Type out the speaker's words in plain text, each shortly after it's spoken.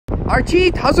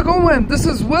Archie, how's it going? This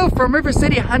is Will from River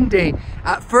City Hyundai.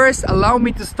 At first, allow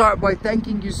me to start by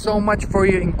thanking you so much for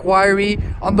your inquiry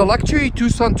on the luxury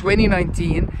Tucson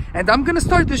 2019. And I'm gonna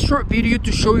start this short video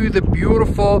to show you the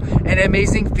beautiful and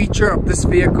amazing feature of this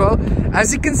vehicle.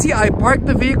 As you can see, I parked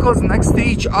the vehicles next to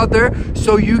each other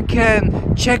so you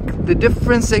can check the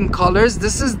difference in colors.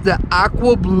 This is the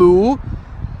aqua blue,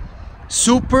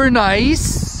 super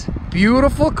nice,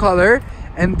 beautiful color.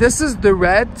 And this is the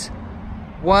red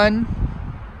one.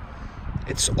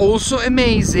 It's also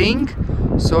amazing.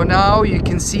 So now you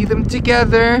can see them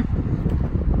together.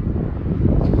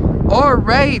 All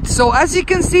right, so as you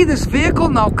can see, this vehicle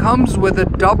now comes with a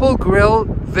double grille,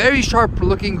 very sharp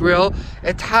looking grille.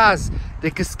 It has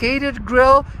the cascaded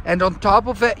grille, and on top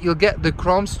of it you'll get the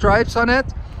chrome stripes on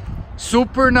it.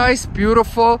 Super nice,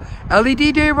 beautiful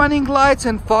LED day running lights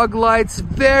and fog lights,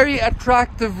 very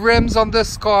attractive rims on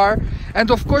this car. And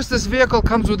of course, this vehicle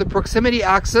comes with a proximity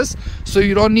access, so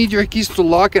you don't need your keys to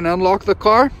lock and unlock the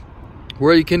car,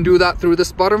 where you can do that through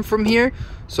this button from here.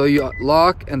 So you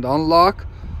lock and unlock.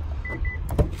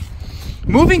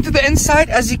 Moving to the inside,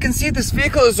 as you can see, this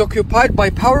vehicle is occupied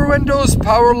by power windows,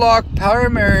 power lock, power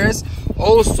mirrors.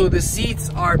 Also, the seats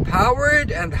are powered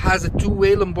and has a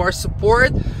two-way lumbar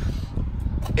support.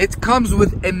 It comes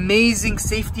with amazing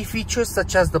safety features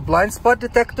such as the blind spot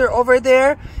detector over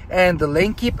there and the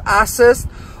lane keep assist.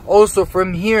 Also,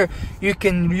 from here you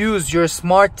can use your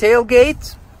smart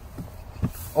tailgate,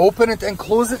 open it and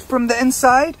close it from the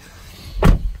inside.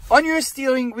 On your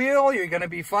steering wheel, you're going to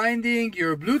be finding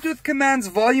your Bluetooth commands,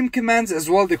 volume commands, as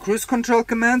well the cruise control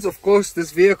commands. Of course,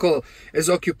 this vehicle is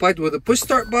occupied with a push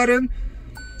start button,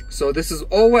 so this is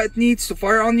all what it needs to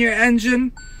fire on your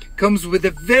engine. Comes with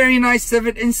a very nice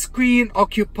 7-inch screen,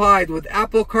 occupied with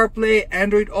Apple CarPlay,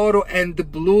 Android Auto, and the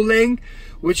Blue Link,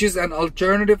 which is an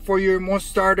alternative for your remote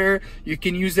starter. You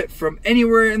can use it from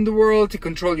anywhere in the world to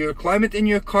control your climate in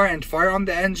your car and fire on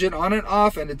the engine on and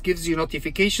off, and it gives you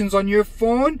notifications on your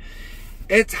phone.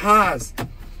 It has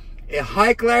a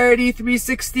high clarity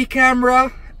 360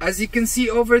 camera, as you can see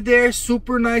over there,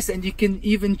 super nice, and you can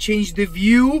even change the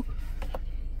view.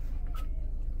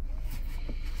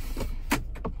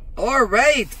 All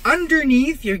right,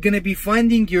 underneath you're going to be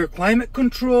finding your climate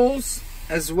controls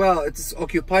as well. It's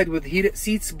occupied with heated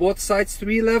seats, both sides,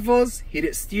 3 levels.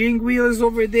 Heated steering wheel is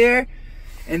over there,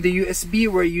 and the USB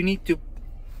where you need to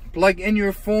plug in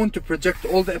your phone to project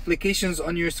all the applications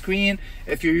on your screen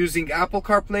if you're using Apple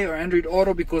CarPlay or Android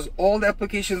Auto, because all the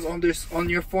applications on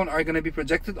your phone are going to be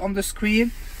projected on the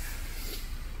screen.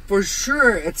 For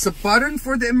sure, it's a button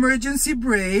for the emergency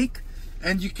brake,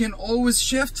 and you can always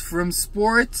shift from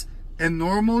sport and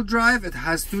normal drive. It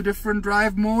has 2 different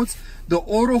drive modes. The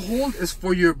auto hold is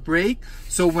for your brake,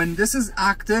 so when this is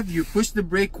active, you push the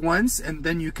brake once and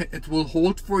then it will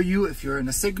hold for you if you're in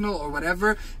a signal or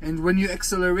whatever, and when you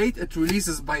accelerate, it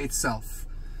releases by itself.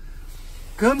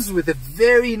 Comes with a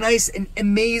very nice and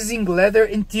amazing leather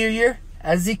interior,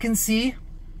 as you can see.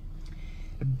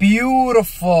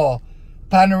 Beautiful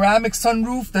panoramic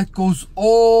sunroof that goes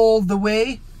all the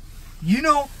way. You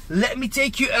know, let me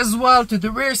take you as well to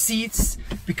the rear seats,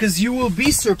 because you will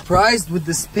be surprised with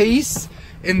the space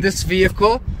in this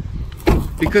vehicle,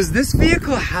 because this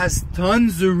vehicle has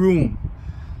tons of room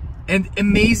and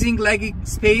amazing legging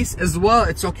space as well.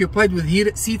 It's occupied with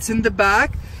heated seats in the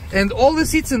back, and all the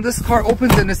seats in this car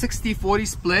opens in a 60-40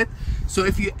 split, so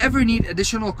if you ever need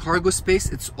additional cargo space,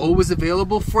 it's always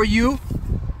available for you.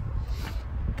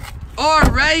 All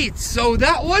right, so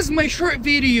that was my short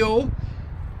video.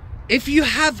 If you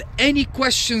have any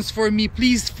questions for me,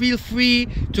 please feel free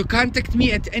to contact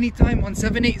me at any time on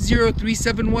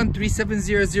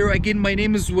 780-371-3700. Again, my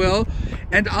name is Will,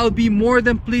 and I'll be more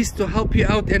than pleased to help you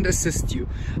out and assist you.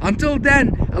 Until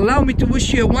then, allow me to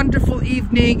wish you a wonderful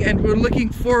evening, and we're looking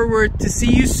forward to see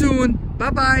you soon.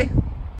 Bye-bye.